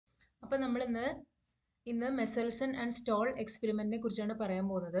അപ്പോൾ നമ്മൾ ഇന്ന് മെസൽസൺ ആൻഡ് സ്റ്റോൾ എക്സ്പെരിമെന്റിനെ കുറിച്ചാണ് പറയാൻ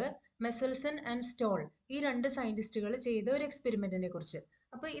പോകുന്നത്. മെസൽസൺ ആൻഡ് സ്റ്റോൾ ഈ രണ്ട് സയന്റിസ്റ്റുകൾ ചെയ്ത ഒരു എക്സ്പെരിമെന്റിനെ കുറിച്ച്.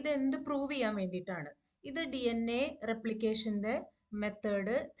 അപ്പോൾ ഇത് എന്ത് പ്രൂവ് ചെയ്യാൻ വേണ്ടിയിട്ടാണ്? ഇത് DNA റെപ്ലിക്കേഷന്റെ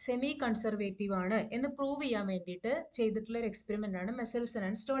മെത്തേഡ് സെമി കൺസർവേറ്റീവ് ആണ് എന്ന് പ്രൂവ് ചെയ്യാൻ വേണ്ടിയിട്ട് ചെയ്തിട്ടുള്ള ഒരു എക്സ്പെരിമെന്റ് ആണ് മെസൽസൺ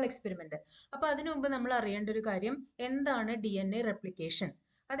ആൻഡ് സ്റ്റോൾ എക്സ്പെരിമെന്റ്. അപ്പോൾ അതിനു മുമ്പ് നമ്മൾ അറിയേണ്ട ഒരു കാര്യം, എന്താണ് DNA റെപ്ലിക്കേഷൻ?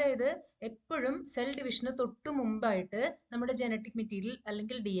 അതായത് എപ്പോഴും സെൽ ഡിവിഷന് തൊട്ടു മുമ്പായിട്ട് നമ്മുടെ ജനറ്റിക് മെറ്റീരിയൽ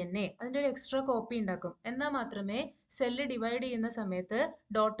അല്ലെങ്കിൽ DNA അതിൻ്റെ ഒരു എക്സ്ട്രാ കോപ്പി ഉണ്ടാക്കും. എന്നാൽ മാത്രമേ സെല്ല് ഡിവൈഡ് ചെയ്യുന്ന സമയത്ത്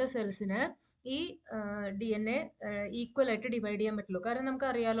ഡോട്ടർ സെൽസിന് ഈ DNA ഈക്വൽ ആയിട്ട് ഡിവൈഡ് ചെയ്യാൻ പറ്റുള്ളൂ. കാരണം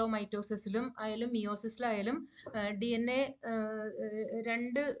നമുക്കറിയാലോ, മൈറ്റോസിസിലും ആയാലും മിയോസിസിലായാലും DNA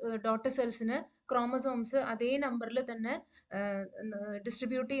രണ്ട് ഡോട്ടർ സെൽസിന് ക്രോമസോംസ് അതേ നമ്പറിൽ തന്നെ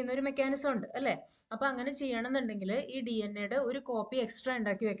ഡിസ്ട്രിബ്യൂട്ട് ചെയ്യുന്ന ഒരു മെക്കാനിസം ഉണ്ട് അല്ലേ? അപ്പൊ അങ്ങനെ ചെയ്യണമെന്നുണ്ടെങ്കിൽ ഈ DNA ഒരു കോപ്പി എക്സ്ട്രാ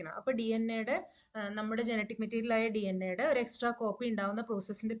ഉണ്ടാക്കി വെക്കണം. അപ്പൊ നമ്മുടെ ജനറ്റിക് മെറ്റീരിയൽ ആയ DNA ഒരു എക്സ്ട്രാ കോപ്പി ഉണ്ടാവുന്ന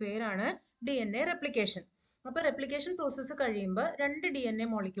പ്രോസസ്സിന്റെ പേരാണ് DNA റെപ്ലിക്കേഷൻ. അപ്പൊ റെപ്ലിക്കേഷൻ പ്രോസസ്സ് കഴിയുമ്പോൾ രണ്ട് DNA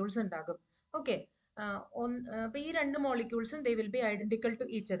മോളിക്യൂൾസ് ഉണ്ടാകും. ഓക്കെ, അപ്പൊ ഈ രണ്ട് മോളിക്യൂൾസും they will be identical to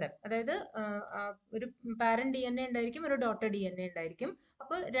each other. അതായത് ഒരു പാരന്റ് DNA ഉണ്ടായിരിക്കും, ഒരു ഡോട്ടർ DNA ഉണ്ടായിരിക്കും.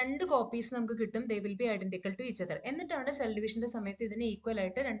 അപ്പൊ രണ്ട് കോപ്പീസ് നമുക്ക് കിട്ടും. They will be identical to each other. എന്നിട്ടാണ് സെൽ ഡിവിഷന്റെ സമയത്ത് ഇതിനെ ഈക്വൽ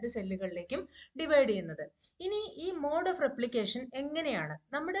ആയിട്ട് രണ്ട് സെല്ലുകളിലേക്കും ഡിവൈഡ് ചെയ്യുന്നത്. ഇനി ഈ മോഡ് ഓഫ് റെപ്ലിക്കേഷൻ എങ്ങനെയാണ്?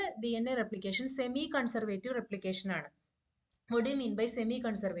 നമ്മുടെ DNA replication semi conservative replication ആണ്. What do you mean by semi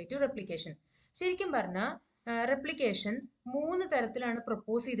conservative replication? ശരിക്കും പറഞ്ഞാൽ റെപ്ലിക്കേഷൻ 3 തരത്തിലാണ്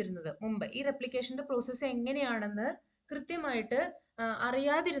പ്രപ്പോസ് ചെയ്തിരുന്നത് മുമ്പ്. ഈ റെപ്ലിക്കേഷന്റെ പ്രോസസ്സ് എങ്ങനെയാണെന്ന് കൃത്യമായിട്ട്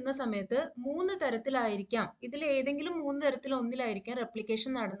അറിയാതിരുന്ന സമയത്ത് 3 തരത്തിലായിരിക്കാം, ഇതിൽ ഏതെങ്കിലും 3 തരത്തിൽ ഒന്നിലായിരിക്കാം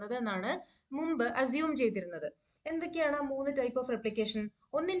റെപ്ലിക്കേഷൻ നടന്നത് എന്നാണ് മുമ്പ് അസ്യൂം ചെയ്തിരുന്നത്. എന്തൊക്കെയാണ് ആ 3 ടൈപ്പ് ഓഫ് റെപ്ലിക്കേഷൻ?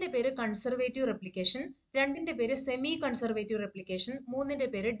 ഒന്നിന്റെ പേര് കൺസർവേറ്റീവ് റെപ്ലിക്കേഷൻ, രണ്ടിന്റെ പേര് സെമി കൺസർവേറ്റീവ് റെപ്ലിക്കേഷൻ, മൂന്നിന്റെ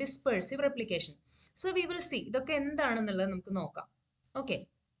പേര് ഡിസ്പേഴ്സീവ് replication. So we will see ഇതൊക്കെ എന്താണെന്നുള്ളത് നമുക്ക് നോക്കാം. ഓക്കെ,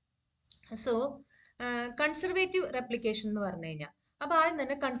 സോ കൺസർവേറ്റീവ് റെപ്ലിക്കേഷൻ എന്ന് പറഞ്ഞു കഴിഞ്ഞാൽ, അപ്പൊ ആദ്യം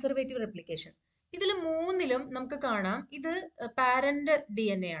തന്നെ കൺസർവേറ്റീവ് റെപ്ലിക്കേഷൻ. ഇതിൽ മൂന്നിലും നമുക്ക് കാണാം ഇത് പാരന്റ്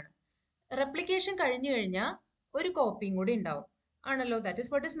DNA ആണ്. റെപ്ലിക്കേഷൻ കഴിഞ്ഞു കഴിഞ്ഞാൽ ഒരു കോപ്പിയും കൂടി ഉണ്ടാവും ആണല്ലോ. That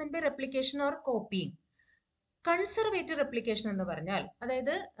is what is മെന്റ് by replication or copying. Conservative replication എന്ന് പറഞ്ഞാൽ,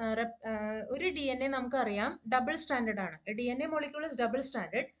 അതായത് ഒരു DNA നമുക്കറിയാം ഡബിൾ സ്റ്റാൻഡേർഡ് ആണ്. DNA molecule is double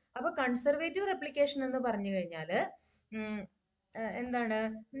standard. അപ്പൊ കൺസർവേറ്റീവ് റെപ്ലിക്കേഷൻ എന്ന് പറഞ്ഞു കഴിഞ്ഞാൽ എന്താണ്?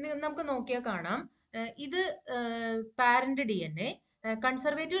 നമുക്ക് നോക്കിയാൽ കാണാം, ഇത് പാരന്റ് DNA.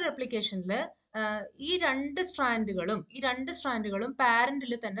 കൺസർവേറ്റീവ് റെപ്ലിക്കേഷനിൽ ഈ രണ്ട് സ്ട്രാൻഡുകളും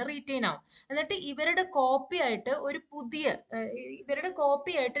പാരന്റിൽ തന്നെ റീറ്റെയിൻ ആവും. എന്നിട്ട് ഇവരുടെ കോപ്പി ആയിട്ട്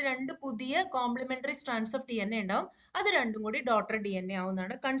രണ്ട് പുതിയ കോംപ്ലിമെന്ററി സ്ട്രാൻഡ്സ് ഓഫ് DNA ഉണ്ടാവും. അത് രണ്ടും കൂടി ഡോട്ടർ DNA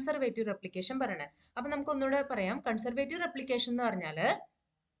ആവുന്നതാണ് കൺസർവേറ്റീവ് റെപ്ലിക്കേഷൻ പറയുന്നത്. അപ്പൊ നമുക്ക് ഒന്നുകൂടെ പറയാം. കൺസർവേറ്റീവ് റെപ്ലിക്കേഷൻ എന്ന് പറഞ്ഞാല്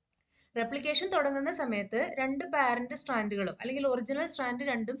റെപ്ലിക്കേഷൻ തുടങ്ങുന്ന സമയത്ത് രണ്ട് പാരന്റ് സ്ട്രാൻഡുകളും അല്ലെങ്കിൽ ഒറിജിനൽ സ്ട്രാൻഡ്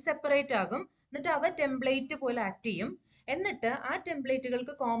രണ്ടും സെപ്പറേറ്റ് ആകും. എന്നിട്ട് അവ ടെംപ്ലേറ്റ് പോലെ ആക്ട് ചെയ്യും. എന്നിട്ട് ആ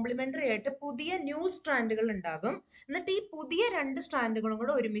ടെംപ്ലേറ്റുകൾക്ക് കോംപ്ലിമെന്ററി ആയിട്ട് പുതിയ ന്യൂ സ്ട്രാൻഡുകൾ ഉണ്ടാകും. എന്നിട്ട് ഈ പുതിയ രണ്ട് സ്ട്രാൻഡുകളും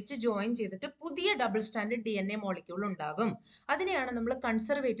കൂടെ ഒരുമിച്ച് ജോയിൻ ചെയ്തിട്ട് പുതിയ ഡബിൾ സ്റ്റാൻഡേർഡ് DNA മോളിക്യൂൾ ഉണ്ടാകും. അതിനെയാണ് നമ്മൾ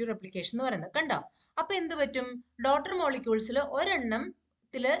കൺസർവേറ്റീവ് റെപ്ലിക്കേഷൻ എന്ന് പറയുന്നത്. കണ്ടോ? അപ്പൊ എന്ത് പറ്റും? ഡോട്ടർ മോളിക്യൂൾസിൽ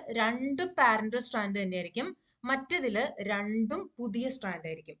ഒരെണ്ണത്തില് രണ്ട് പാരന്റൽ സ്ട്രാൻഡ് തന്നെയായിരിക്കും, മറ്റതില് രണ്ടും പുതിയ സ്ട്രാൻഡ്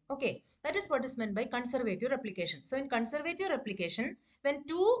ആയിരിക്കും. Okay, that is what is meant by conservative replication. So in conservative replication, when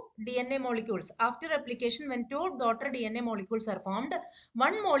two DNA molecules after replication, when two daughter DNA molecules are formed,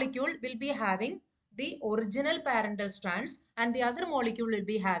 one molecule will be having the original parental strands and the other molecule will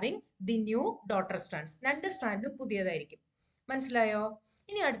be having the new daughter strands. രണ്ട് സ്ട്രാൻഡും പുതിയതായിരിക്കും. മനസ്സിലായോ?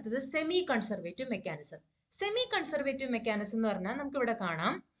 ഇനി അടുത്തത് semi conservative mechanism. Semi conservative mechanism എന്ന് പറഞ്ഞാൽ നമുക്ക് ഇവിടെ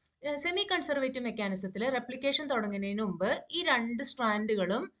കാണാം, semi conservative മെക്കാനിസത്തിൽ replication തുടങ്ങുന്നതിന് മുമ്പ് ഈ രണ്ട്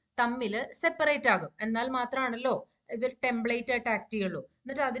സ്ട്രാൻഡുകളും തമ്മിൽ സെപ്പറേറ്റ് ആകും. എന്നാൽ മാത്രമാണല്ലോ ഇവർ ടെംപ്ലേറ്റ് ആയിട്ട് ആക്ട് ചെയ്യുള്ളൂ.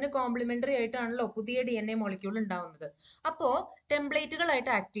 എന്നിട്ട് അതിന് കോംപ്ലിമെന്ററി ആയിട്ടാണല്ലോ പുതിയ DNA മോളിക്യൂൾ ഉണ്ടാവുന്നത്. അപ്പോ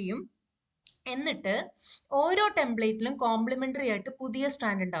ടെംപ്ലേറ്റുകളായിട്ട് ആക്ട് ചെയ്യും. എന്നിട്ട് ഓരോ ടെംപ്ലേറ്റിലും കോംപ്ലിമെന്ററി ആയിട്ട് പുതിയ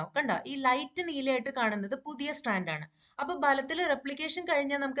സ്ട്രാൻഡ് ഉണ്ടാവും. കണ്ടോ? ഈ ലൈറ്റ് നീലയായിട്ട് കാണുന്നത് പുതിയ സ്ട്രാൻഡ് ആണ്. അപ്പൊ ഫലത്തിൽ റെപ്ലിക്കേഷൻ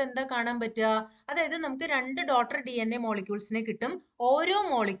കഴിഞ്ഞാൽ നമുക്ക് എന്താ കാണാൻ പറ്റുക? അതായത് നമുക്ക് രണ്ട് ഡോട്ടർ DNA മോളിക്യൂൾസിനെ കിട്ടും. ഓരോ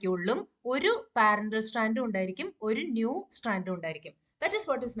മോളിക്യൂളിലും ഒരു പാരന്റൽ സ്ട്രാൻഡും ഉണ്ടായിരിക്കും, ഒരു ന്യൂ സ്ട്രാൻഡും ഉണ്ടായിരിക്കും. That is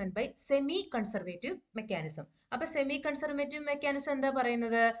what is മെന്റ് by semi conservative mechanism. അപ്പൊ സെമി കൺസർവേറ്റീവ് മെക്കാനിസം എന്താ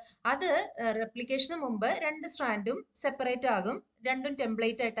പറയുന്നത്? അത് റെപ്ലിക്കേഷന് മുമ്പ് രണ്ട് സ്ട്രാൻഡും സെപ്പറേറ്റ് ആകും, രണ്ടും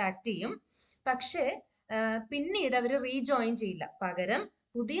ടെംപ്ലേറ്റ് ആയിട്ട് ആക്ട് ചെയ്യും. പക്ഷേ പിന്നീട് അവർ റീജോയിൻ ചെയ്യില്ല. പകരം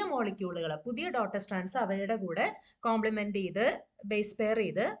പുതിയ മോളിക്യൂളുകൾ, പുതിയ ഡോട്ടർ സ്ട്രാൻഡ്സ് അവയുടെ കൂടെ കോംപ്ലിമെന്റ് ചെയ്ത് ബേസ് പെയർ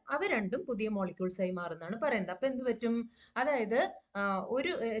ചെയ്ത് അവ രണ്ടും പുതിയ മോളിക്യൂൾസ് ആയി മാറുന്നതാണ് പറയുന്നത്. അപ്പൊ എന്ത് പറ്റും? അതായത്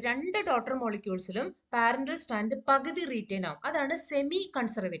രണ്ട് ഡോട്ടർ മോളിക്യൂൾസിലും പാരന്റൽ സ്ട്രാൻഡ് പകുതി റീറ്റെയിൻ ആവും. അതാണ് സെമി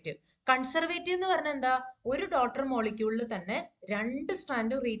കൺസർവേറ്റീവ്. കൺസർവേറ്റീവ് എന്ന് പറഞ്ഞാൽ എന്താ? ഒരു ഡോട്ടർ മോളിക്യൂളിൽ തന്നെ രണ്ട്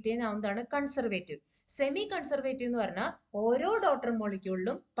സ്ട്രാൻഡും റീറ്റെയിൻ ആവുന്നതാണ് കൺസർവേറ്റീവ്. സെമി കൺസർവേറ്റീവ് എന്ന് പറഞ്ഞാൽ ഓരോ ഡോട്ടർ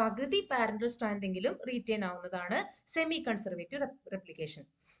മോളിക്യൂളിലും പകുതി പാരന്റൽ സ്ട്രാൻഡെങ്കിലും റീറ്റെയിൻ ആവുന്നതാണ് സെമി കൺസർവേറ്റീവ് റെപ്ലിക്കേഷൻ.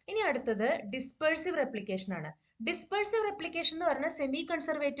 ഇനി അടുത്തത് ഡിസ്പേഴ്സീവ് റെപ്ലിക്കേഷൻ ആണ്. ഡിസ്പേഴ്സീവ് റെപ്ലിക്കേഷൻ എന്ന് പറഞ്ഞാൽ സെമി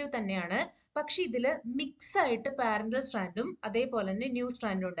കൺസർവേറ്റീവ് തന്നെയാണ്, പക്ഷെ ഇതില് മിക്സ് ആയിട്ട് പാരന്റൽ സ്ട്രാൻഡും അതേപോലെ തന്നെ ന്യൂ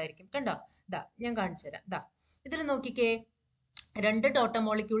സ്ട്രാൻഡും ഉണ്ടായിരിക്കും. കണ്ടോ? ദാ ഞാൻ കാണിച്ചു തരാം. ദാ ഇതിൽ നോക്കിക്കേ, രണ്ട് ഡോട്ടർ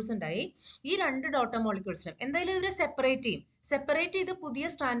മോളിക്യൂൾസ് ഉണ്ടായി. ഈ രണ്ട് ഡോട്ടർ മോളിക്യൂൾസിനും എന്തായാലും ഇവരെ സെപ്പറേറ്റ് ചെയ്യും. സെപ്പറേറ്റ് ചെയ്ത് പുതിയ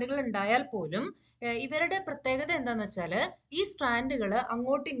സ്ട്രാൻഡുകൾ ഉണ്ടായാൽ പോലും ഇവരുടെ പ്രത്യേകത എന്താന്ന് വെച്ചാൽ ഈ സ്ട്രാൻഡുകൾ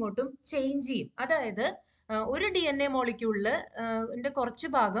അങ്ങോട്ടും ഇങ്ങോട്ടും ചേഞ്ച് ചെയ്യും. അതായത് ഒരു ഡി എൻ എ മോളിക്യൂളില് കുറച്ച്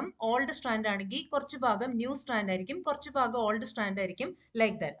ഭാഗം ഓൾഡ് സ്ട്രാൻഡ് ആണെങ്കിൽ കുറച്ച് ഭാഗം ന്യൂ സ്ട്രാൻഡ് ആയിരിക്കും, കുറച്ച് ഭാഗം ഓൾഡ് സ്ട്രാൻഡ് ആയിരിക്കും,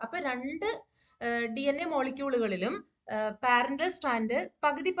 ലൈക്ക് ദാറ്റ്. അപ്പൊ രണ്ട് D N A മോളിക്യൂളുകളിലും parental strand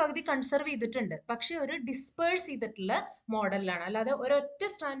പകുതി പകുതി കൺസർവ് ചെയ്തിട്ടുണ്ട്, പക്ഷെ ഒരു ഡിസ്പേഴ്സ് ചെയ്തിട്ടുള്ള മോഡലിലാണ്. അല്ലാതെ ഒരൊറ്റ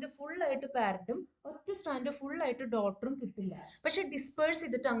സ്ട്രാൻഡ് ഫുൾ ആയിട്ട് പാരന്റും ഒറ്റ സ്ട്രാൻഡ് ഫുൾ ആയിട്ട് ഡോട്ടറും കിട്ടില്ല. പക്ഷെ ഡിസ്പേഴ്സ്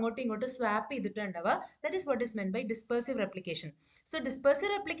ചെയ്തിട്ട് അങ്ങോട്ടും ഇങ്ങോട്ടും swap ചെയ്തിട്ടുണ്ടാവുക. That is what is മെന്റ് by ഡിസ്പേഴ്സീവ് replication. So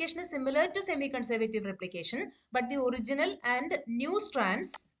ഡിസ്പേഴ്സീവ് replication is similar to semi-conservative replication, but the original and new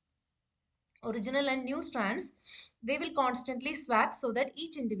strands, they will constantly swap so that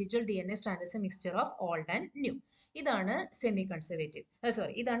each individual DNA strand is a mixture of old and new. ഇതാണ് semi conservative,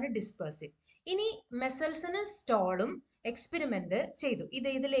 ഇതാണ് ഡിസ്പേഴ്സീവ്. ഇനി മെസൽസണും സ്റ്റോളും experiment ചെയ്തു.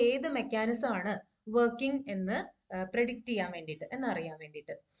 ഇതിൽ ഏത് mechanism ആണ് working എന്ന് predict ചെയ്യാൻ വേണ്ടിയിട്ട്, എന്നറിയാൻ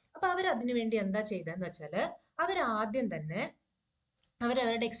വേണ്ടിയിട്ട്. അപ്പൊ അവർ അതിനു വേണ്ടി എന്താ ചെയ്തതെന്ന് വെച്ചാൽ ആദ്യം തന്നെ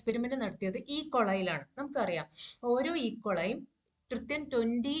അവരവരുടെ എക്സ്പെരിമെന്റ് നടത്തിയത് ഈക്കോളയിലാണ്. നമുക്കറിയാം ഓരോ ഈക്കോളയും കൃത്യം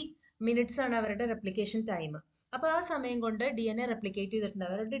 20 മിനിറ്റ്സ് ആണ് അവരുടെ റെപ്ലിക്കേഷൻ ടൈം. അപ്പൊ ആ സമയം കൊണ്ട് ഡി എൻ എ റെപ്ലിക്കേറ്റ് ചെയ്തിട്ടുണ്ട്.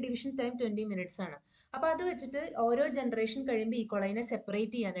 അവരുടെ ഡിവിഷൻ ടൈം 20 മിനിറ്റ്സ് ആണ്. അപ്പൊ അത് വെച്ചിട്ട് ഓരോ ജനറേഷൻ കഴിയുമ്പോൾ ഈക്കോളയിനെ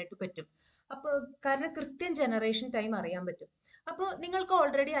സെപ്പറേറ്റ് ചെയ്യാനായിട്ട് പറ്റും. അപ്പോൾ കാരണം കൃത്യം ജനറേഷൻ ടൈം അറിയാൻ പറ്റും. അപ്പോൾ നിങ്ങൾക്ക്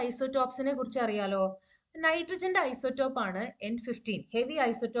ഓൾറെഡി ഐസോടോപ്സിനെ കുറിച്ച് അറിയാലോ. നൈട്രജന്റെ ഐസോടോപ്പ് ആണ് N15, ഹെവി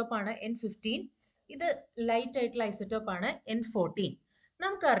ഐസോടോപ്പ് ആണ് N15. ഇത് ലൈറ്റ് ആയിട്ടുള്ള ഐസോടോപ്പ് ആണ് N14.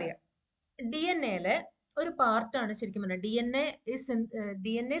 നമുക്കറിയാം ഡി എൻ എയിലെ ഒരു പാർട്ടാണ് ശരിക്കും പറഞ്ഞാൽ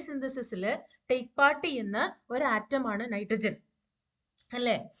D N A സിന്തസിസിൽ take part ചെയ്യുന്ന ഒരു ആറ്റമാണ് നൈട്രജൻ,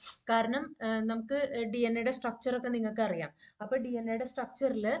 അല്ലേ? കാരണം നമുക്ക് ഡി എൻ എയുടെ സ്ട്രക്ചർ ഒക്കെ നിങ്ങൾക്ക് അറിയാം. അപ്പൊ ഡി എൻ എയുടെ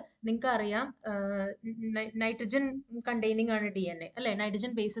സ്ട്രക്ചറിൽ നിങ്ങൾക്ക് അറിയാം നൈട്രജൻ കണ്ടെയ്നിങ് ആണ് ഡി എൻ എ, അല്ലെ?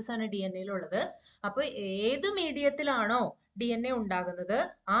 നൈട്രജൻ ബേസസ് ആണ് ഡി എൻ എയിലുള്ളത്. അപ്പൊ ഏത് മീഡിയത്തിലാണോ ഡി എൻ എ ഉണ്ടാകുന്നത്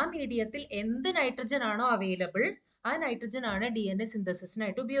ആ മീഡിയത്തിൽ എന്ത് നൈട്രജൻ ആണോ അവൈലബിൾ ആ നൈട്രജൻ ആണ് ഡി എൻ എ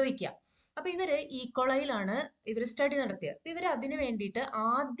സിന്തസിസിനായിട്ട് ഉപയോഗിക്കുക. അപ്പൊ ഇവര് ഈക്കോളയിലാണ് ഇവർ സ്റ്റഡി നടത്തിയത്. അപ്പൊ ഇവർ അതിനു വേണ്ടിയിട്ട്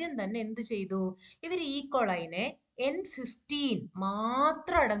ആദ്യം തന്നെ എന്ത് ചെയ്തു? ഇവർ ഈക്കോളയിനെ N15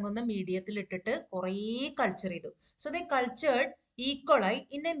 മാത്രം അടങ്ങുന്ന മീഡിയത്തിൽ ഇട്ടിട്ട് കുറേ കൾച്ചർ ചെയ്തു. So they cultured E. coli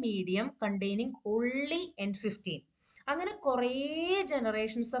in A medium containing only N15. അങ്ങനെ കുറേ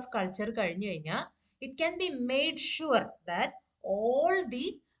ജനറേഷൻസ് ഓഫ് കൾച്ചർ കഴിഞ്ഞു കഴിഞ്ഞാൽ it can be made sure that all the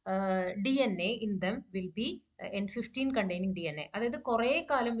DNA in them will be N15 containing DNA. അതായത് കുറേ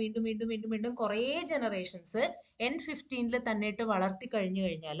കാലം വീണ്ടും വീണ്ടും വീണ്ടും വീണ്ടും കുറേ ജനറേഷൻസ് N15 തന്നെ ഇട്ട് വളർത്തി കഴിഞ്ഞു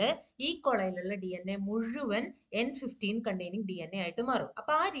കഴിഞ്ഞാൽ ഈ കൊളയിലുള്ള ഡി എൻ എ മുഴുവൻ N15 containing D N A ആയിട്ട് മാറും.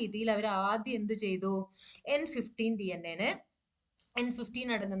 അപ്പൊ ആ രീതിയിൽ അവർ ആദ്യം എന്ത് ചെയ്തു? N15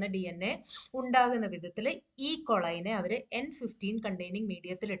 അടങ്ങുന്ന ഡി എൻ എ ഉണ്ടാകുന്ന വിധത്തിൽ ഈ കൊളയിനെ അവർ N15 കണ്ടെയ്നിങ്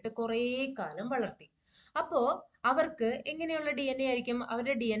മീഡിയത്തിലിട്ട് കുറേ കാലം വളർത്തി. അപ്പോ അവർക്ക് എങ്ങനെയുള്ള ഡി എൻ എ ആയിരിക്കും?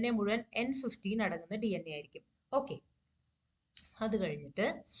 അവരുടെ ഡി എൻ എ മുഴുവൻ N15 അടങ്ങുന്ന ഡി എൻ എ ആയിരിക്കും. ഓക്കെ, അത് കഴിഞ്ഞിട്ട്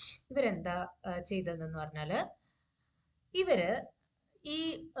ഇവരെന്താ ചെയ്തതെന്ന് പറഞ്ഞാല് ഇവര് ഈ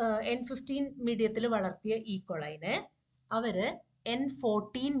N15 മീഡിയത്തിൽ വളർത്തിയ ഈ കൊളൈനെ അവര്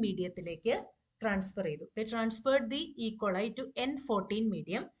N14 മീഡിയത്തിലേക്ക് ട്രാൻസ്ഫർ ചെയ്തു. ദേ ട്രാൻസ്ഫേർഡ് ദി ഈ കൊളൈ ടു N14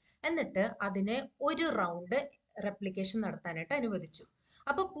 മീഡിയം. എന്നിട്ട് അതിനെ ഒരു റൗണ്ട് റെപ്ലിക്കേഷൻ നടത്താനായിട്ട് അനുവദിച്ചു.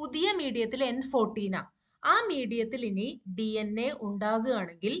 അപ്പൊ പുതിയ മീഡിയത്തിൽ N14 ആ മീഡിയത്തിൽ ഇനി ഡി എൻ എ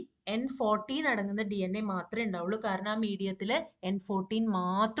ഉണ്ടാകുകയാണെങ്കിൽ N14 അടങ്ങുന്ന ഡി എൻ എ മാത്രമേ ഉണ്ടാവുള്ളൂ. കാരണം ആ മീഡിയത്തിൽ N14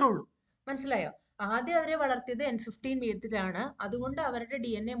 മാത്രമേ ഉള്ളൂ. മനസ്സിലായോ? ആദ്യം അവരെ വളർത്തിയത് N15 മീഡിയത്തിലാണ്, അതുകൊണ്ട് അവരുടെ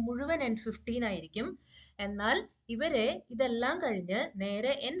ഡി എൻ എ മുഴുവൻ N15 ആയിരിക്കും. എന്നാൽ ഇവരെ ഇതെല്ലാം കഴിഞ്ഞ്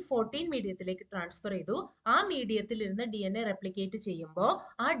നേരെ N14 മീഡിയത്തിലേക്ക് ട്രാൻസ്ഫർ ചെയ്തു. ആ മീഡിയത്തിൽ ഇരുന്ന് ഡി എൻ എ റെപ്ലിക്കേറ്റ് ചെയ്യുമ്പോൾ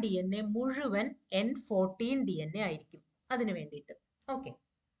ആ ഡി എൻ എ മുഴുവൻ N14 ഡി എൻ എ ആയിരിക്കും അതിനു വേണ്ടിയിട്ട്. ഓക്കെ,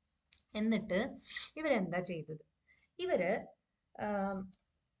 എന്നിട്ട് ഇവരെന്താ ചെയ്തത്? ഇവര്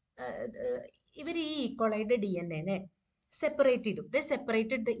ഈ ഈക്കോളൈയുടെ ഡി എൻ എനെ സെപ്പറേറ്റ് ചെയ്തു. ദേ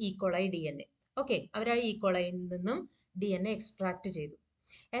separated the E. coli D N A. Okay, അവർ ആ ഈക്കോളയിൽ നിന്നും ഡി എൻ എ എക്സ്ട്രാക്ട് ചെയ്തു.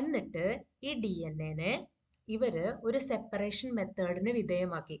 എന്നിട്ട് ഈ ഡി എൻ എനെ ഇവര് ഒരു സെപ്പറേഷൻ മെത്തേഡിന്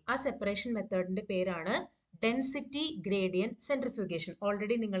വിധേയമാക്കി. ആ സെപ്പറേഷൻ മെത്തേഡിന്റെ പേരാണ് ഡെൻസിറ്റി ഗ്രേഡിയന്റ് സെൻട്രിഫ്യൂഗേഷൻ.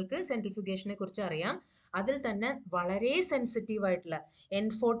 ഓൾറെഡി നിങ്ങൾക്ക് സെൻട്രിഫ്യൂഗേഷനെ കുറിച്ച് അറിയാം. അതിൽ തന്നെ വളരെ സെൻസിറ്റീവ് ആയിട്ടുള്ള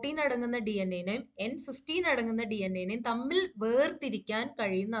N14 അടങ്ങുന്ന DNA-നെയും N15 അടങ്ങുന്ന DNA-നെയും തമ്മിൽ വേർതിരിക്കാൻ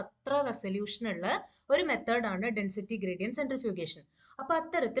കഴിയുന്ന അത്ര റെസൊല്യൂഷൻ ഉള്ള ഒരു മെത്തേഡാണ് ഡെൻസിറ്റി ഗ്രേഡിയന്റ് സെൻട്രിഫ്യൂഗേഷൻ. അപ്പൊ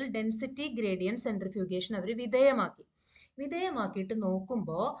അത്തരത്തിൽ ഡെൻസിറ്റി ഗ്രേഡിയന്റ് സെൻട്രിഫ്യൂഗേഷൻ അവർ വിധേയമാക്കിയിട്ട്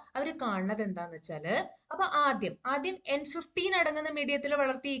നോക്കുമ്പോൾ അവർ കാണുന്നത് എന്താന്ന് വെച്ചാല്, അപ്പൊ ആദ്യം N15 അടങ്ങുന്ന മീഡിയത്തിൽ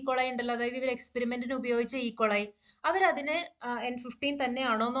വളർത്തിയ ഈക്കോളൈ ഉണ്ടല്ലോ, അതായത് ഇവർ എക്സ്പെരിമെന്റിന് ഉപയോഗിച്ച ഈക്കോളൈ, അവരതിനെ N15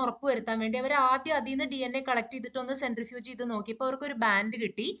 തന്നെയാണോ എന്ന് ഉറപ്പ് വരുത്താൻ വേണ്ടി അവർ ആദ്യം അതിൽ നിന്ന് DNA കളക്ട് ചെയ്തിട്ട് ഒന്ന് സെൻട്രിഫ്യൂജ് ചെയ്ത് നോക്കിയപ്പോൾ അവർക്ക് ഒരു ബാൻഡ്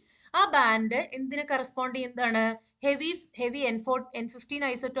കിട്ടി. ആ ബാൻഡ് എന്തിനെ കറസ്പോണ്ട് ചെയ്യുന്നതാണ്? ഹെവി N15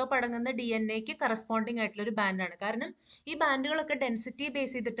 ഐസോടോപ്പ് അടങ്ങുന്ന DNA-ക്ക് കറസ്പോണ്ടിങ് ആയിട്ടുള്ള ഒരു ബാൻഡാണ്. കാരണം ഈ ബാൻഡുകളൊക്കെ ഡെൻസിറ്റി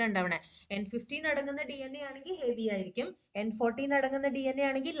ബേസ് ചെയ്തിട്ട് ഉണ്ടാവണേ. N15 അടങ്ങുന്ന DNA ആണെങ്കിൽ ഹെവി ആയിരിക്കും, N14 അടങ്ങുന്ന DNA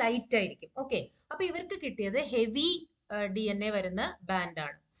ആണെങ്കിൽ ലൈറ്റ് ആയിരിക്കും. ഓക്കെ, അപ്പൊ ഇവർക്ക് കിട്ടിയത് ഹെവി DNA വരുന്ന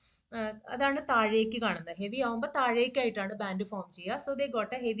ബാൻഡാണ്. അതാണ് താഴേക്ക് കാണുന്നത്. ഹെവി ആവുമ്പോൾ താഴേക്കായിട്ടാണ് ബാൻഡ് ഫോം ചെയ്യുക. So they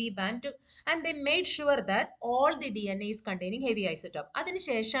got A heavy band and they made sure that all the DNA is containing heavy isotope.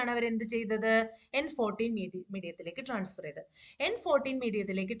 അതിനുശേഷമാണ് അവർ എന്ത് ചെയ്തത്? N14 മീഡിയത്തിലേക്ക്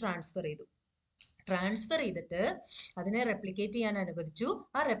ട്രാൻസ്ഫർ ചെയ്ത് ട്രാൻസ്ഫർ ചെയ്തിട്ട് അതിനെ റെപ്ലിക്കേറ്റ് ചെയ്യാൻ അനുവദിച്ചു.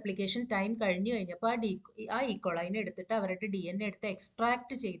 ആ റെപ്ലിക്കേഷൻ ടൈം കഴിഞ്ഞു കഴിഞ്ഞപ്പോൾ ആ ഈക്കോളൈനെ എടുത്തിട്ട് അവരുടെ DNA എടുത്ത്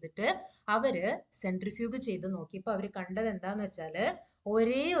എക്സ്ട്രാക്ട് ചെയ്തിട്ട് അവര് സെൻട്രിഫ്യൂഗ് ചെയ്ത് നോക്കിയപ്പോൾ അവർ കണ്ടത് എന്താന്ന് വെച്ചാല്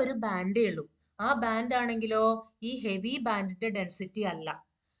ഒരേ ഒരു ബാൻഡേ ഉള്ളൂ. ആ ബാൻഡ് ആണെങ്കിലോ ഈ ഹെവി ബാൻഡിന്റെ ഡെൻസിറ്റി അല്ല,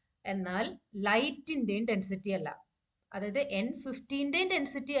 എന്നാൽ ലൈറ്റിന്റെയും ഡെൻസിറ്റി അല്ല. അതായത് N15ന്റെയും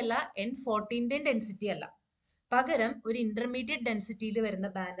ഡെൻസിറ്റി അല്ല, N14ന്റെയും ഡെൻസിറ്റി അല്ല. പകരം ഒരു ഇന്റർമീഡിയറ്റ് ഡെൻസിറ്റിയിൽ വരുന്ന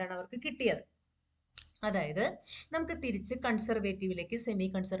ബാൻഡാണ് അവർക്ക് കിട്ടിയത്. അതായത് നമുക്ക് തിരിച്ച് കൺസർവേറ്റീവിലേക്ക് സെമി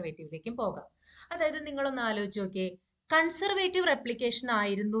കൺസർവേറ്റീവിലേക്കും പോകാം. അതായത് നിങ്ങളൊന്ന് ആലോചിച്ച് നോക്കിയേ, കൺസർവേറ്റീവ് റെപ്ലിക്കേഷൻ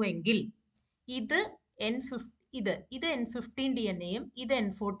ആയിരുന്നുവെങ്കിൽ ഇത് N15 DNA-യും ഇത്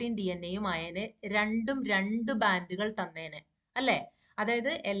N14 DNA-യും ആയതിന് രണ്ടും രണ്ട് ബാൻഡുകൾ തന്നേനെ അല്ലേ?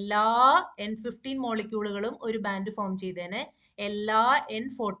 അതായത് എല്ലാ N15 മോളിക്യൂളുകളും ഒരു ബാൻഡ് ഫോം ചെയ്തേനെ, എല്ലാ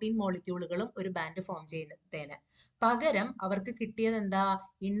N14 മോളിക്യൂളുകളും ഒരു ബാൻഡ് ഫോം ചെയ്തേനെ. പകരം അവർക്ക് കിട്ടിയത് എന്താ?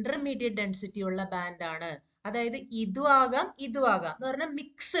 ഇന്റർമീഡിയറ്റ് ഡെൻസിറ്റി ഉള്ള ബാൻഡാണ്. അതായത് ഇതും ആകാം എന്ന് പറഞ്ഞാൽ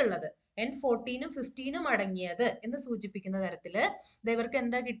മിക്സ് ഉള്ളത്, N14ഉം 15ഉം അടങ്ങിയത് എന്ന് സൂചിപ്പിക്കുന്ന തരത്തില് ഇവർക്ക്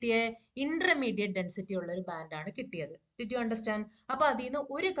എന്താ കിട്ടിയേ? ഇന്റർമീഡിയറ്റ് ഡെൻസിറ്റി ഉള്ള ഒരു ബാൻഡാണ് കിട്ടിയത്. Did you understand? അപ്പൊ അതിൽ നിന്ന്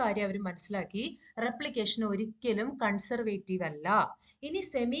ഒരു കാര്യം അവർ മനസ്സിലാക്കി, റെപ്ലിക്കേഷൻ ഒരിക്കലും കൺസർവേറ്റീവ് അല്ല. ഇനി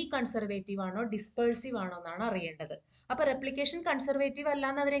സെമി കൺസർവേറ്റീവ് ആണോ ഡിസ്പേഴ്സീവ് ആണോ എന്നാണ് അറിയേണ്ടത്. അപ്പൊ റെപ്ലിക്കേഷൻ കൺസർവേറ്റീവ് അല്ല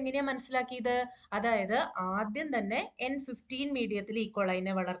എന്ന് അവരെങ്ങനെയാ മനസ്സിലാക്കിയത്? അതായത് ആദ്യം തന്നെ N15 മീഡിയത്തിൽ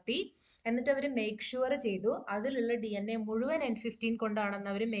ഈക്കോളൈനെ വളർത്തി, എന്നിട്ട് അവർ മേക്ക് ഷുവർ ചെയ്തു അതിലുള്ള DNA മുഴുവൻ N15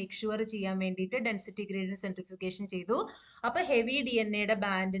 കൊണ്ടാണെന്ന് അവർ മേക്ക് ഷുവർ ചെയ്യാൻ വേണ്ടിയിട്ട് ഡെൻസിറ്റി ഗ്രേഡിയന്റ് സെൻട്രിഫ്യൂഗേഷൻ ചെയ്തു. അപ്പൊ ഹെവി DNA-യുടെ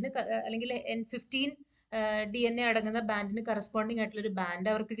ബാൻഡിന് അല്ലെങ്കിൽ N15 DNA അടങ്ങുന്ന ബാൻഡിന് കറസ്പോണ്ടിങ് ആയിട്ടുള്ള ഒരു ബാൻഡ്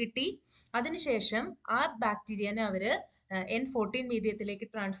അവർക്ക് കിട്ടി. അതിനുശേഷം ആ ബാക്ടീരിയനെ അവര് N14 മീഡിയത്തിലേക്ക്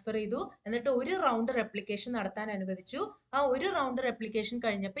ട്രാൻസ്ഫർ ചെയ്തു. എന്നിട്ട് ഒരു റൗണ്ട് റെപ്ലിക്കേഷൻ നടത്താൻ അനുവദിച്ചു. ആ ഒരു റൗണ്ട് റെപ്ലിക്കേഷൻ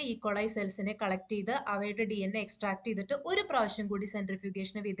കഴിഞ്ഞപ്പോൾ ഈക്കോളൈ സെൽസിനെ കളക്ട് ചെയ്ത് അവയുടെ DNA എക്സ്ട്രാക്ട് ചെയ്തിട്ട് ഒരു പ്രാവശ്യം കൂടി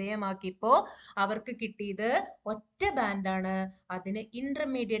സെൻട്രിഫ്യൂഗേഷന് വിധേയമാക്കിയപ്പോൾ അവർക്ക് കിട്ടിയത് ഒറ്റ ബാൻഡാണ്. അതിന്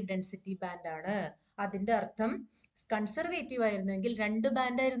ഇന്റർമീഡിയറ്റ് ഡെൻസിറ്റി ബാൻഡാണ്. അതിന്റെ അർത്ഥം കൺസർവേറ്റീവ് ആയിരുന്നുവെങ്കിൽ രണ്ട്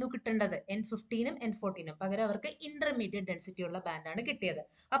ബാൻഡായിരുന്നു കിട്ടേണ്ടത്, N15ഉം N14ഉം. പകരം അവർക്ക് ഇന്റർമീഡിയറ്റ് ഡെൻസിറ്റി ഉള്ള ബാൻഡാണ് കിട്ടിയത്.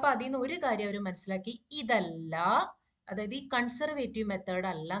 അപ്പൊ അതിൽ നിന്ന് ഒരു കാര്യം അവർ മനസ്സിലാക്കി, ഇതല്ല, അതായത് ഈ കൺസർവേറ്റീവ് മെത്തേഡ്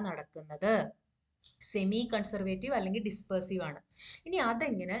അല്ല നടക്കുന്നത്, സെമി കൺസർവേറ്റീവ് അല്ലെങ്കിൽ ഡിസ്പേഴ്സീവ് ആണ്. ഇനി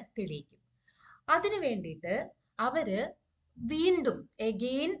അതെങ്ങനെ തെളിയിക്കും? അതിനു വേണ്ടിയിട്ട് അവര് വീണ്ടും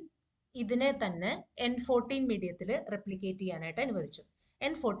എഗെയിൻ ഇതിനെ തന്നെ N14 മീഡിയത്തിൽ റെപ്ലിക്കേറ്റ് ചെയ്യാനായിട്ട് അനുവദിച്ചു.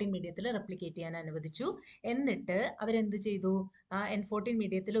 N14 മീഡിയത്തിൽ റെപ്ലിക്കേറ്റ് ചെയ്യാൻ അനുവദിച്ചു. എന്നിട്ട് അവരെന്ത് ചെയ്തു? ആ N14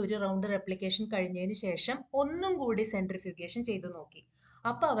 മീഡിയത്തിൽ ഒരു റൗണ്ട് റെപ്ലിക്കേഷൻ കഴിഞ്ഞതിന് ശേഷം ഒന്നും കൂടി സെൻട്രിഫ്യൂഗേഷൻ ചെയ്തു നോക്കി.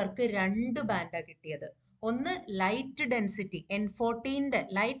 അപ്പൊ അവർക്ക് രണ്ട് ബാൻഡാണ് കിട്ടിയത്. ഒന്ന് ലൈറ്റ് ഡെൻസിറ്റി N14ന്റെ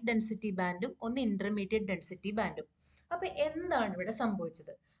ലൈറ്റ് ഡെൻസിറ്റി ബാൻഡും ഒന്ന് ഇന്റർമീഡിയറ്റ് ഡെൻസിറ്റി ബാൻഡും. അപ്പൊ എന്താണ് ഇവിടെ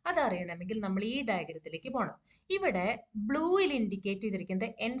സംഭവിച്ചത്? അതറിയണമെങ്കിൽ നമ്മൾ ഈ ഡയഗ്രത്തിലേക്ക് പോകണം. ഇവിടെ ബ്ലൂയിൽ ഇൻഡിക്കേറ്റ്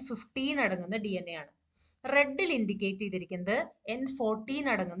ചെയ്തിരിക്കുന്നത് N15 അടങ്ങുന്ന DNA ആണ്. റെഡിൽ ഇൻഡിക്കേറ്റ് ചെയ്തിരിക്കുന്നത് N14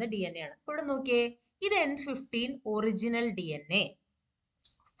 അടങ്ങുന്ന DNA ആണ്. ഇവിടെ നോക്കിയേ, ഇത് N15 original DNA.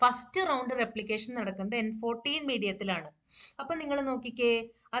 First round replication നടക്കുന്നത് N14 മീഡിയത്തിലാണ്. അപ്പൊ നിങ്ങൾ നോക്കിക്കേ,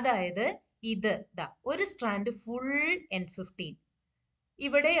 അതായത് ഇത് ഒരു സ്ട്രാൻഡ് ഫുൾ N15,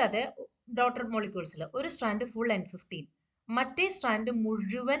 ഇവിടെ അതെ ഡോട്ടർ മോളിക്യൂൾസിൽ ഒരു സ്ട്രാൻഡ് ഫുൾ N15, മറ്റേ സ്ട്രാൻഡ്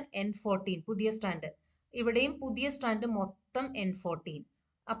മുഴുവൻ N14 പുതിയ സ്ട്രാൻഡ്, ഇവിടെയും പുതിയ സ്ട്രാൻഡ് മൊത്തം N14.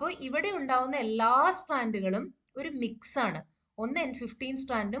 അപ്പോൾ ഇവിടെ ഉണ്ടാവുന്ന എല്ലാ സ്ട്രാൻഡുകളും ഒരു മിക്സ് ആണ്. ഒന്ന് N15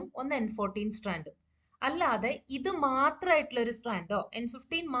 സ്ട്രാൻഡും ഒന്ന് N14 സ്ട്രാൻഡും. അല്ലാതെ ഇത് മാത്രമായിട്ടുള്ള ഒരു സ്ട്രാൻഡോ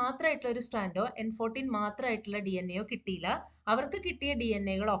N15 മാത്രമായിട്ടുള്ള ഒരു സ്ട്രാൻഡോ N14 മാത്രമായിട്ടുള്ള DNA കിട്ടിയില്ല. അവർക്ക് കിട്ടിയ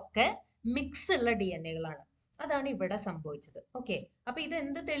DNAകളൊക്കെ മിക്സ് ഉള്ള DNAകളാണ്. അതാണ് ഇവിടെ സംഭവിച്ചത്. ഓക്കെ, അപ്പൊ ഇത്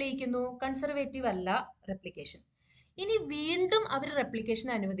എന്ത് തെളിയിക്കുന്നു? കൺസർവേറ്റീവ് അല്ല റെപ്ലിക്കേഷൻ. ഇനി വീണ്ടും അവർ റെപ്ലിക്കേഷൻ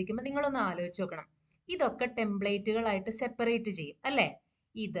അനുവദിക്കുമ്പോൾ നിങ്ങളൊന്ന് ആലോചിച്ച് നോക്കണം. ഇതൊക്കെ ടെംപ്ലേറ്റുകളായിട്ട് സെപ്പറേറ്റ് ചെയ്യും അല്ലേ?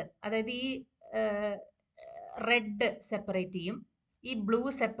 ഇത് അതായത് ഈ റെഡ് സെപ്പറേറ്റ് ചെയ്യും, ഈ ബ്ലൂ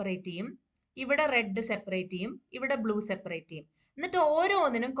സെപ്പറേറ്റ് ചെയ്യും, ഇവിടെ റെഡ് സെപ്പറേറ്റ് ചെയ്യും, ഇവിടെ ബ്ലൂ സെപ്പറേറ്റ് ചെയ്യും. എന്നിട്ട്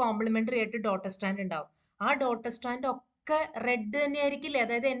ഓരോന്നിനും കോംപ്ലിമെന്ററി ആയിട്ട് ഡോട്ടർ സ്റ്റാൻഡ് ഉണ്ടാവും. ആ ഡോട്ടർ സ്റ്റാൻഡ് ഒക്കെ റെഡ് തന്നെ ആയിരിക്കില്ലേ?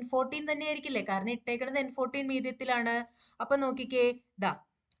 അതായത് N14 തന്നെ ആയിരിക്കില്ലേ? കാരണം ഇട്ടേക്കുന്നത് N14 മീഡിയത്തിലാണ്. അപ്പൊ നോക്കിക്കേ, ദാ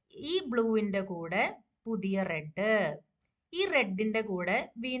ഈ ബ്ലൂവിന്റെ കൂടെ പുതിയ റെഡ്, ഈ റെഡിന്റെ കൂടെ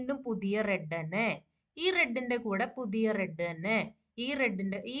വീണ്ടും പുതിയ റെഡ് തന്നെ, ഈ റെഡിന്റെ കൂടെ പുതിയ റെഡ് തന്നെ,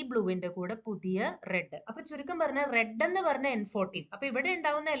 ഈ ബ്ലൂവിന്റെ കൂടെ പുതിയ റെഡ്. അപ്പൊ ചുരുക്കം പറഞ്ഞ റെഡ് എന്ന് പറഞ്ഞ N14. അപ്പൊ ഇവിടെ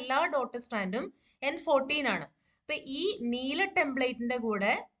ഉണ്ടാവുന്ന എല്ലാ ഡോട്ട് സ്റ്റാൻഡും N14 ആണ്. അപ്പൊ ഈ നീല ടെംപ്ലേറ്റിന്റെ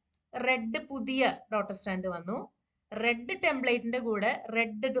കൂടെ റെഡ് പുതിയ ഡോട്ട് സ്റ്റാൻഡ് വന്നു, റെഡ് ടെംപ്ലേറ്റിന്റെ കൂടെ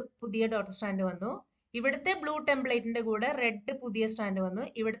റെഡ് പുതിയ ഡോട്ട് സ്റ്റാൻഡ് വന്നു, ഇവിടുത്തെ ബ്ലൂ ടെംപ്ലേറ്റിന്റെ കൂടെ റെഡ് പുതിയ സ്റ്റാൻഡ് വന്നു,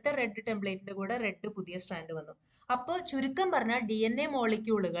 ഇവിടുത്തെ റെഡ് ടെംപ്ലേറ്റിന്റെ കൂടെ റെഡ് പുതിയ സ്റ്റാൻഡ് വന്നു. അപ്പോൾ ചുരുക്കം പറഞ്ഞാൽ DNA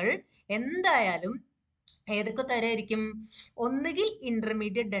മോളിക്യൂളുകൾ എന്തായാലും ഏതൊക്കെ തരമായിരിക്കും? ഒന്നുകിൽ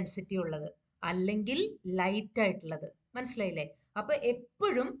ഇന്റർമീഡിയറ്റ് ഡെൻസിറ്റി ഉള്ളത്, അല്ലെങ്കിൽ ലൈറ്റ് ആയിട്ടുള്ളത്. മനസ്സിലായില്ലേ? അപ്പൊ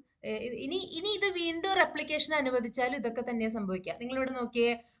എപ്പോഴും ഇനി ഇനി ഇത് വീണ്ടും റെപ്ലിക്കേഷൻ അനുവദിച്ചാലും ഇതൊക്കെ തന്നെയാണ് സംഭവിക്കുക. നിങ്ങൾ ഇവിടെ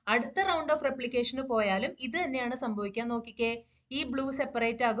നോക്കിയേ, അടുത്ത റൗണ്ട് ഓഫ് റെപ്ലിക്കേഷന് പോയാലും ഇത് തന്നെയാണ് സംഭവിക്കുക. നോക്കിക്കേ, ഈ ബ്ലൂ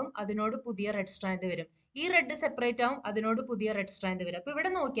സെപ്പറേറ്റ് ആകും, അതിനോട് പുതിയ റെഡ് സ്ട്രാൻഡ് വരും. ഈ റെഡ് സെപ്പറേറ്റ് ആവും, അതിനോട് പുതിയ റെഡ് സ്ട്രാൻഡ് വരും. അപ്പൊ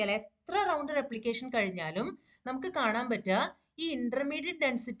ഇവിടെ നോക്കിയാൽ എത്ര റൗണ്ട് റെപ്ലിക്കേഷൻ കഴിഞ്ഞാലും നമുക്ക് കാണാൻ പറ്റുക ഈ ഇന്റർമീഡിയറ്റ്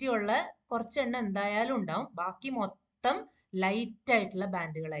ഡെൻസിറ്റി ഉള്ള കുറച്ചെണ്ണം എന്തായാലും ഉണ്ടാവും. ബാക്കി മൊത്തം ലൈറ്റ് ആയിട്ടുള്ള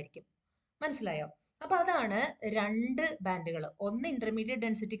ബാൻഡുകളായിരിക്കും. മനസ്സിലായോ? അപ്പൊ അതാണ് രണ്ട് ബാൻഡുകൾ. ഒന്ന് ഇന്റർമീഡിയറ്റ്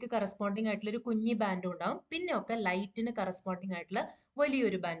ഡെൻസിറ്റിക്ക് കറസ്പോണ്ടിങ് ആയിട്ടുള്ള ഒരു കുഞ്ഞി ബാൻഡും ഉണ്ടാവും, പിന്നെ ഒക്കെ ലൈറ്റിന് കറസ്പോണ്ടിങ് ആയിട്ടുള്ള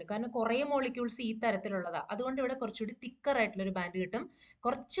വലിയൊരു ബാൻഡ്. കാരണം കുറെ മോളിക്യൂൾസ് ഈ തരത്തിലുള്ളതാ, അതുകൊണ്ട് ഇവിടെ കുറച്ചുകൂടി തിക്കർ ആയിട്ടുള്ള ഒരു ബാൻഡ് കിട്ടും.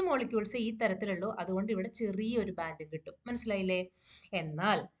 കുറച്ച് മോളിക്യൂൾസ് ഈ തരത്തിലുള്ളൂ, അതുകൊണ്ട് ഇവിടെ ചെറിയൊരു ബാൻഡ് കിട്ടും. മനസ്സിലായില്ലേ?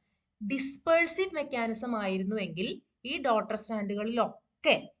 എന്നാൽ ഡിസ്പേഴ്സീവ് മെക്കാനിസം ആയിരുന്നുവെങ്കിൽ ഈ ഡോട്ടർ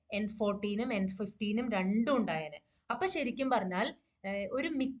സ്റ്റാൻഡുകളിലൊക്കെ N14ഉം N15ഉം രണ്ടും ഉണ്ടായേനെ. അപ്പൊ ശരിക്കും പറഞ്ഞാൽ ഒരു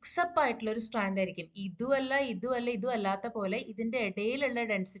മിക്സപ്പ് ആയിട്ടുള്ള ഒരു സ്ട്രാൻഡ് ആയിരിക്കും. ഇതുമല്ല ഇതുമല്ല ഇതും അല്ലാത്ത പോലെ ഇതിന്റെ ഇടയിലുള്ള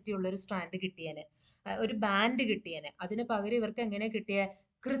ഡെൻസിറ്റി ഉള്ള ഒരു സ്ട്രാൻഡ് കിട്ടിയേനെ, ഒരു ബാൻഡ് കിട്ടിയേനെ. അതിന് പകരം ഇവർക്ക് എങ്ങനെ കിട്ടിയ?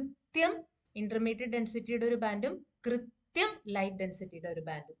 കൃത്യം ഇന്റർമീഡിയറ്റ് ഡെൻസിറ്റിയുടെ ഒരു ബാൻഡും കൃത്യം ലൈറ്റ് ഡെൻസിറ്റിയുടെ ഒരു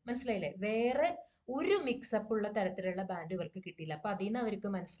ബാൻഡും. മനസ്സിലായില്ലേ? വേറെ ഒരു മിക്സപ്പ് ഉള്ള തരത്തിലുള്ള ബാൻഡ് ഇവർക്ക് കിട്ടിയില്ല. അപ്പൊ അതിൽ നിന്ന് അവർക്ക്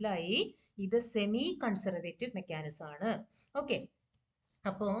മനസ്സിലായി ഇത് സെമി കൺസർവേറ്റീവ് മെക്കാനിസം ആണ്. ഓക്കെ,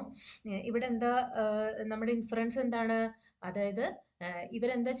 അപ്പോ ഇവിടെ എന്താ നമ്മുടെ ഇൻഫറൻസ് എന്താണ്? അതായത്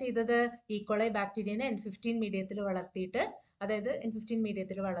ഇവരെന്താ ചെയ്തത്? ഈക്കോളൈ ബാക്ടീരിയനെ N15 മീഡിയത്തിൽ വളർത്തിയിട്ട്, അതായത് N15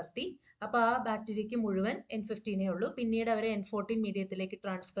 മീഡിയത്തിൽ വളർത്തി. അപ്പൊ ആ ബാക്ടീരിയക്ക് മുഴുവൻ N15 ഉള്ളൂ. പിന്നീട് അവരെ N14 മീഡിയത്തിലേക്ക്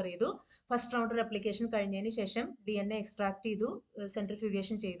ട്രാൻസ്ഫർ ചെയ്തു. ഫസ്റ്റ് റൗണ്ട് റെപ്ലിക്കേഷൻ കഴിഞ്ഞതിന് ശേഷം DNA എക്സ്ട്രാക്ട് ചെയ്തു,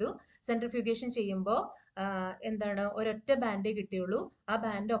 സെൻട്രിഫ്യൂഗേഷൻ ചെയ്തു. സെൻട്രിഫ്യൂഗേഷൻ ചെയ്യുമ്പോൾ എന്താണ്, ഒരൊറ്റ ബാൻഡേ കിട്ടിയുള്ളൂ. ആ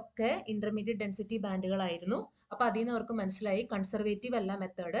ബാൻഡ് ഒക്കെ ഇന്റർമീഡിയറ്റ് ഡെൻസിറ്റി ബാൻഡുകളായിരുന്നു. അപ്പൊ അതിൽ നിന്ന് അവർക്ക് മനസ്സിലായി കൺസർവേറ്റീവ് അല്ല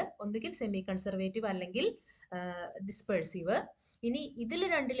മെത്തേഡ്, ഒന്നുകിൽ സെമി കൺസർവേറ്റീവ് അല്ലെങ്കിൽ ഡിസ്പേഴ്സീവ്. ഇനി ഇതിൽ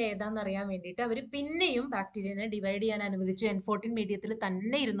രണ്ടിൽ ഏതാന്ന് അറിയാൻ വേണ്ടിയിട്ട് അവർ പിന്നെയും ബാക്ടീരിയനെ ഡിവൈഡ് ചെയ്യാൻ അനുവദിച്ചു. N14 മീഡിയത്തിൽ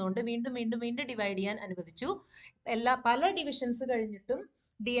തന്നെ ഇരുന്നുകൊണ്ട് വീണ്ടും വീണ്ടും വീണ്ടും ഡിവൈഡ് ചെയ്യാൻ അനുവദിച്ചു. പല ഡിവിഷൻസ് കഴിഞ്ഞിട്ടും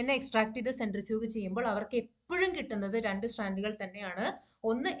DNA എക്സ്ട്രാക്ട് ചെയ്ത് സെൻട്രിഫ്യൂഗ് ചെയ്യുമ്പോൾ അവർക്ക് എപ്പോഴും കിട്ടുന്നത് രണ്ട് സ്ട്രാൻഡുകൾ തന്നെയാണ്.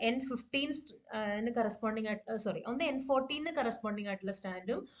 ഒന്ന് N15 കറസ്പോണ്ടിങ് ആയിട്ട്, സോറി, ഒന്ന് N14 കറസ്പോണ്ടിങ് ആയിട്ടുള്ള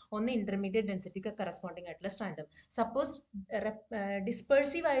സ്റ്റാൻഡും ഒന്ന് ഇന്റർമീഡിയറ്റ് ഡെൻസിറ്റിക്ക് കറസ്പോണ്ടിങ് ആയിട്ടുള്ള സ്റ്റാൻഡും. സപ്പോസ്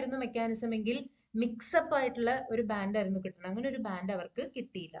ഡിസ്പേഴ്സീവ് ആയിരുന്നു മെക്കാനിസം എങ്കിൽ മിക്സപ്പ് ആയിട്ടുള്ള ഒരു ബാൻഡ് ആയിരുന്നു കിട്ടണം. അങ്ങനെ ഒരു ബാൻഡ് അവർക്ക്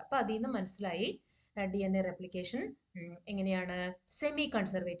കിട്ടിയില്ല. അപ്പൊ അതിൽ നിന്ന് മനസ്സിലായി DNA റെപ്ലിക്കേഷൻ എങ്ങനെയാണ്? സെമി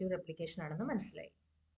കൺസർവേറ്റീവ് റെപ്ലിക്കേഷൻ ആണെന്ന് മനസ്സിലായി.